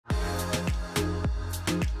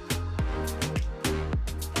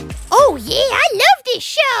Oh, yeah, I love this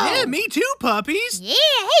show. Yeah, me too, puppies. Yeah,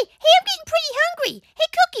 hey, I'm getting pretty hungry. Hey,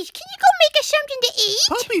 Cookies, can you go make us something to eat?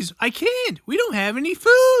 Puppies, I can't. We don't have any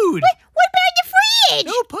food. What about the fridge?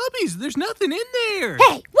 No, puppies, there's nothing in there.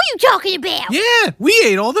 Hey, what are you talking about? Yeah, we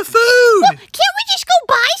ate all the food. Well, can't we just go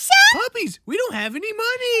buy some? Puppies, we don't have any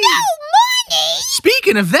money. No money?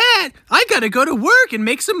 Speaking of that, I gotta go to work and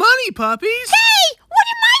make some money, puppies. Hey, what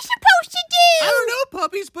am I supposed to do? I don't know,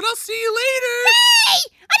 puppies, but I'll see you later. Hey,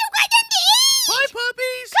 I don't got nothing to eat. Bye,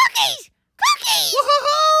 puppies. Cookies! Cookies!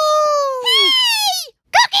 Whoa! Hey!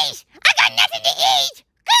 Cookies! I got nothing to eat!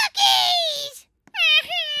 Cookies!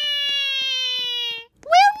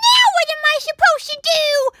 Well, now what am I supposed to do?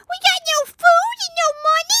 We got no food and no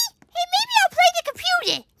money? Hey, maybe I'll play the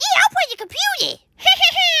computer. Yeah, I'll play the computer.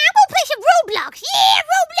 I'm gonna play some ROBLOX. Yeah,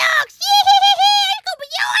 ROBLOX! Yeah! It's gonna be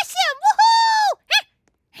awesome! Woohoo!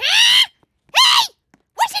 Huh? Hey!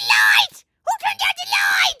 Where's the lights? Who turned out the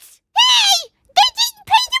lights? Hey! They didn't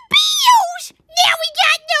pay the bills! Now we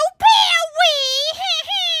got no power!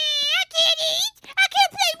 I can't eat! I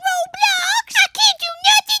can't play ROBLOX! I can't do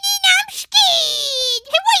nothing and I'm scared!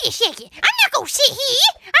 Hey, wait a second! I'm not gonna sit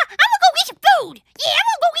here! I'm gonna go get some food! Yeah, I'm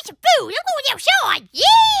gonna go get some food! I'm going outside!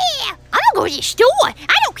 Yeah! I'm gonna go to the store!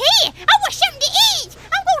 I don't care! I want something to eat!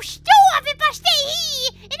 I'm gonna starve if I stay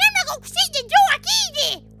here! And I'm not gonna sit in the dark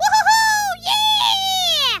either! Woohoo!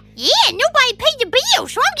 Yeah! Yeah, nobody paid the bill,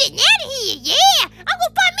 so I'm getting out of here! Yeah! I'm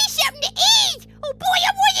gonna find me something to eat! Oh boy,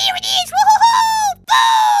 here it is! Woohoo!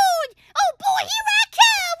 Food! Oh boy, here I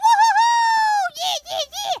come! Woohoo! Yeah!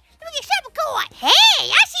 Let me get something caught! Hey,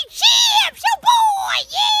 I see chips! Oh boy!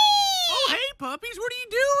 Yeah! Oh, hey, puppies, what are you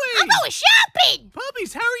doing? I'm going shopping!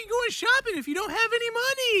 Puppies, how are you going shopping if you don't have any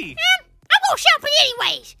money? I'm going shopping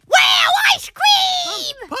anyways! Wow, ice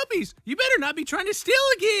cream! Puppies, you better not be trying to steal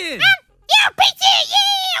again. Yeah, pizza!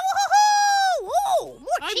 Yeah! Woohoo! Ooh,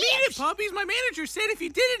 more I chips! mean it, puppies. My manager said if you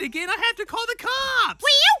did it again, I have to call the cops.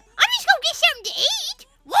 Well, I'm just gonna get something to eat.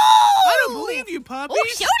 Whoa! I don't believe you, puppies. Oh,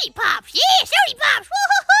 sody pops! Yeah, sody pops!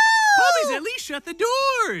 Woohoo! Puppies, at least shut the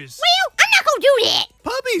doors. Well, I'm not gonna do that.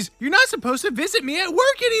 Puppies, you're not supposed to visit me at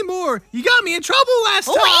work anymore. You got me in trouble last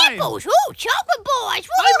Oh, time. apples! Oh, chocolate boys!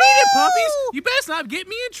 Woohoo! I mean it, puppies. You best not get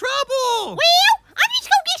me in trouble. Well, I'm just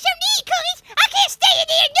gonna get something to eat, Cookies. I can't stay in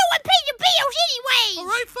there. No one paid the bills anyways. All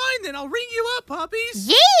right, fine then. I'll ring you up, puppies.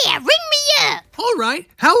 Yeah, ring me up. All right.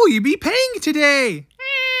 How will you be paying today?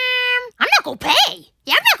 I'm not gonna pay.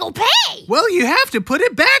 Yeah, I'm not gonna pay. Well, you have to put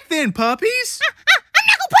it back then, puppies. I'm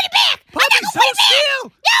not gonna put it back. Puppies, don't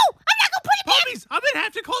steal. No, I'm not gonna put it back. Puppies, I'm going to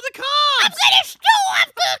have to call the I'm cops. gonna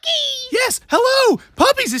starve, Cookies. Yes, hello.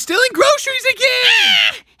 Puppies is stealing groceries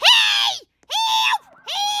again. Hey! Help!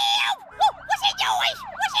 Help! Whoa, what's that noise?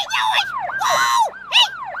 What's that noise? Whoa! Hey!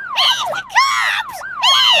 Hey, it's the cops!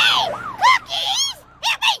 Hey! Cookies!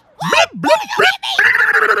 Help me! Whoa! Don't hit me! Hey!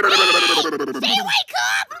 Stay away,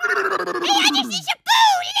 cop! Hey, I just need some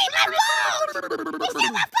food! It ain't my fault! It's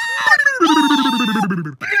not my fault!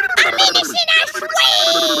 I'm innocent, I swear!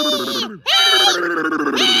 Hey!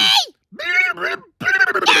 Hey!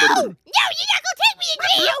 No! No, you're not gonna take me to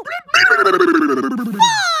jail!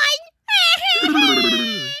 Fine!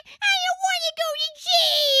 I don't want to go to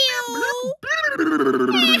jail!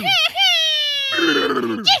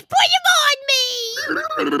 Just put him on me!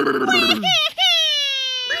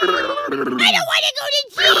 I don't want to go to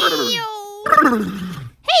jail!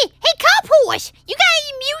 Hey, cop horse! You got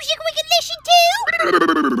any music we can listen to?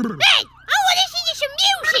 Hey, I want to listen to some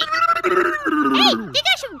music! Hey, they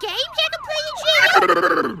got some games I can play in jail?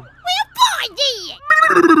 Well, fine then!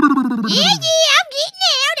 Yeah, I'm getting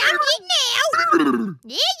out!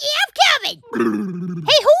 Yeah, I'm coming!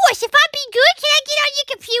 Hey, horse, if I be good, can I get on your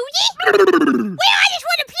computer? Well, I just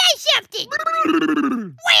want to play something!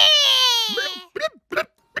 Well,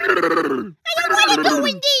 I don't want to go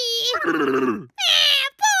in there!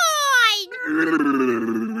 Fine! Well,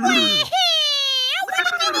 I want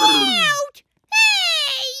to get out!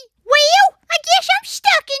 Hey! Well, I guess I'm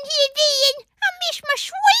stuck in here then! I miss my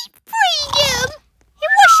sweet freedom! Hey,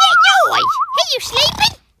 what's that noise? Hey, you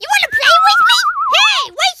sleeping? You want to play with me? Hey,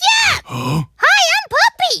 wake up! Huh? Hi, I'm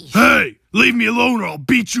Puppies! Hey, leave me alone or I'll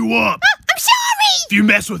beat you up. I'm sorry! If you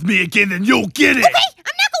mess with me again, then you'll get it. Okay,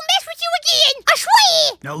 I'm not gonna mess with you again! I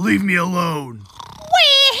swear! Now leave me alone.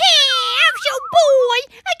 Well, hey, I'm so bored!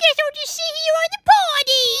 I guess I'll just sit here on the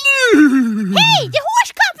party! Hey, the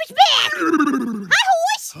horse cop is back! Hi,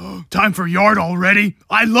 horse! Time for yard already?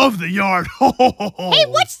 I love the yard. Hey,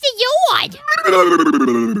 what's the yard?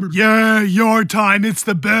 Yeah, yard time. It's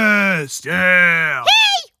the best. Yeah.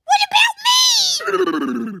 Hey, what about me?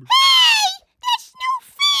 Hey, that's no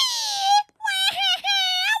fair!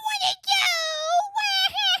 I wanna go!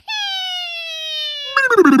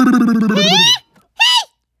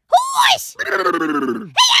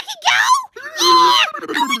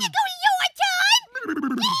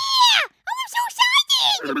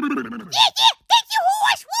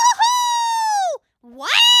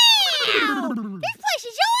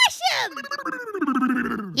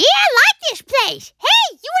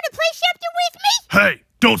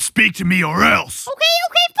 don't speak to me or else. Okay,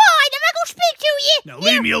 fine. I'm not gonna speak to you. Now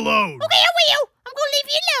leave me alone. Okay, I will. I'm gonna leave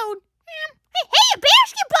you alone. Hey, a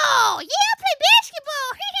basketball. Yeah, I'll play basketball.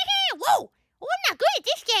 Whoa. Oh, I'm not good at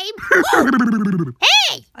this game. Whoa.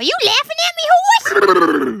 Hey, are you laughing at me, horse?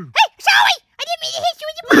 Hey, sorry. I didn't mean to hit you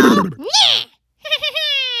with the ball. Nah.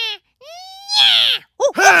 Nah.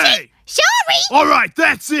 Oh, Hey! Sorry. All right,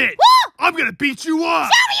 that's it. Whoa. I'm gonna beat you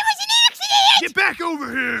up. Sorry, it was an accident. Get back over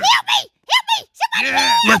here. Help me. Somebody Yeah,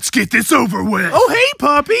 help. let's get this over with. Oh, hey,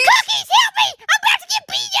 puppies. Cookies, help me. I'm about to get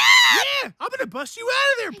beat up. Yeah, I'm gonna bust you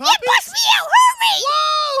out of there, Yeah, puppies. bust me out. Hurry.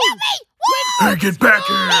 Whoa! Help me. Whoa. Hey, get back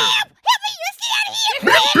here. Help me. Let's get out of here.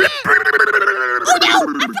 Oh, no.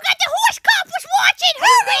 I forgot the horse cop was watching.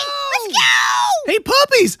 Hurry. Let's go. Hey,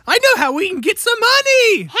 puppies, I know how we can get some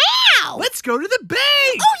money. How? Let's go to the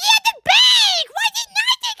bank. Oh, yeah, the bank. Why didn't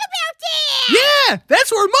I think about that? Yeah,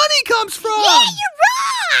 that's where money comes from. Yeah, you're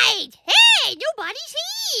right. Hey, nobody's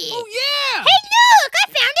here. Oh, yeah. Hey, look. I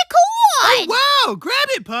found a cord. Oh, wow. Grab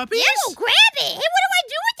it, puppies. Yeah, we'll grab it. Hey, what do I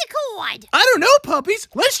do with the cord? I don't know, puppies.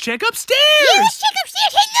 Let's check upstairs. Yeah, let's check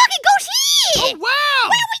upstairs. Hey, look, it goes here. Oh, wow.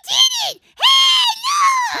 Wow, we did it. Hey,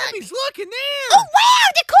 look. Puppies, look in there. Oh, wow,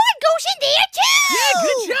 the cord goes in there, too. Yeah,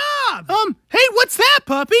 good job. Hey, what's that,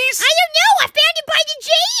 puppies? I don't know. I found it by the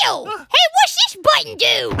jail. Hey, what's this button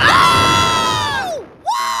do? Oh!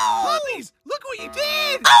 Whoa! Puppies, look what you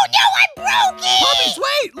did. Oh, no, I broke it. Puppies,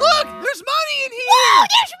 wait. Look, there's money in here. Whoa,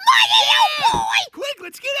 there's money. Oh, boy. Quick,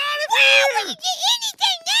 let's get out of Wow, here. we can get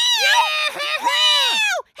anything now. Yeah.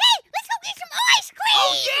 Wow. Hey, let's go get some ice cream.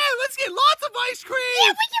 Oh, yeah, let's get lots of ice cream.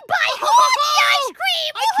 Yeah, we can buy all the ice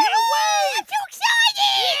cream. I can't Woohoo! wait. I'm so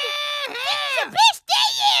excited. Yeah. This is the best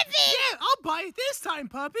day ever. Yeah, I'll buy it this time,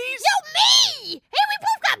 puppies. No, me. Hey, we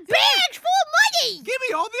both got bags full of money. Give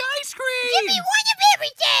me all the ice cream. Give me one of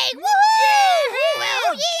everything. Woohoo! Yeah.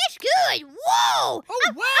 Oh, yeah, that's good. Whoa. Oh,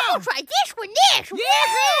 I'm wow. gonna try this one next.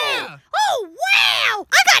 Yeah. Whoa. Oh, wow.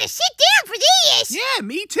 I gotta sit down for this. Yeah,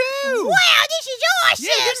 me too. Wow, this is awesome.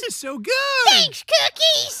 Yeah, this is so good. Thanks,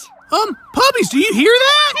 Cookies. Puppies, do you hear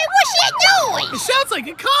that? Hey, what's that It noise? sounds like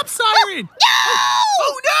a cop siren. No!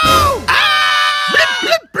 Oh, no! Blip,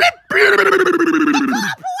 blip, blip.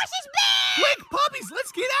 Cop horse is back. Quick, puppies,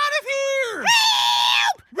 let's get out of here.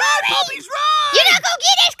 Help! Run, Hurry. puppies, run. You're not gonna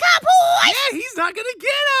get us, cop horse. Yeah, he's not going to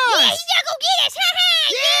get us. Yeah, he's not gonna get us. Ha ha.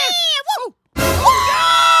 Yeah. Whoa. Oh,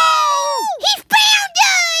 Whoa. He found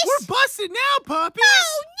us. we're busted now, puppies.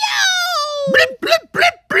 Oh no. Blip, blip,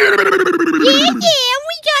 blip. Yeah,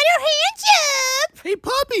 we got our hands up. Hey,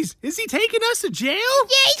 puppies, is he taking us to jail?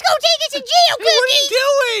 Yeah, he's gonna take us to jail, Hey, what are you Cookie.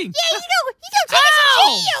 doing? Yeah, he's gonna take us to Ow.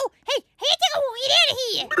 jail. Hey, I think I'm gonna get out of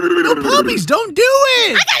here. No, puppies, don't do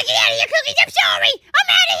it. I gotta get out of here, Cookies. I'm sorry. I'm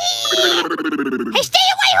out of here. Hey, stay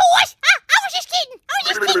away, horse. I was just kidding. I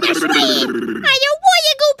swear. I don't want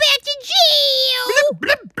to go back to jail.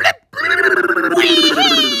 Blip, blip.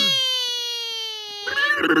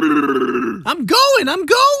 I'm going.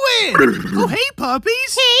 Oh, hey,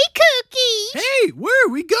 puppies. Hey, Cookies. Hey, where are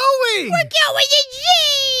we going? We're going to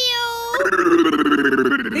jail.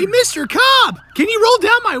 Hey, Mr. Cobb, can you roll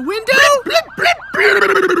down my window? I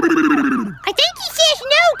think he says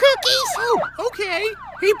no, Cookies. Oh, okay.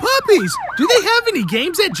 Hey, puppies, do they have any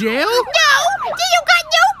games at jail? No, they don't got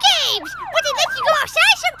no games, but they let you go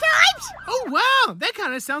outside sometimes. Oh, wow, that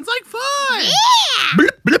kind of sounds like fun.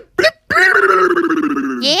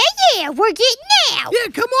 Yeah. Yeah, we're getting out. Yeah,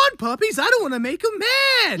 come on, puppies. I don't want to make them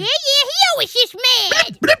mad. Yeah, he always gets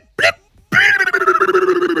mad.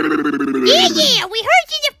 Yeah, we heard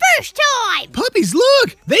you the first time. Puppies,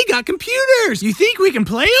 look, they got computers. You think we can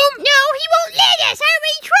play them? No, he won't let us. I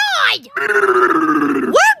already tried.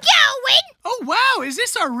 We're going. Oh, wow, is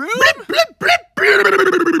this our room?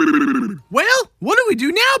 Well, what do we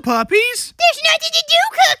do now, puppies? There's nothing to do,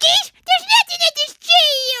 Cookies. There's nothing at this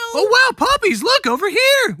jail. Oh, wow, puppies, look over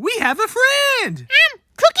here. We have a friend.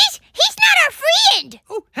 Cookies, he's not our friend.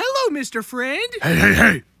 Oh, hello, Mr. Friend.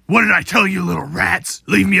 Hey. What did I tell you, little rats?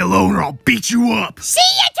 Leave me alone or I'll beat you up. See,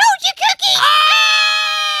 I told you, Cookies.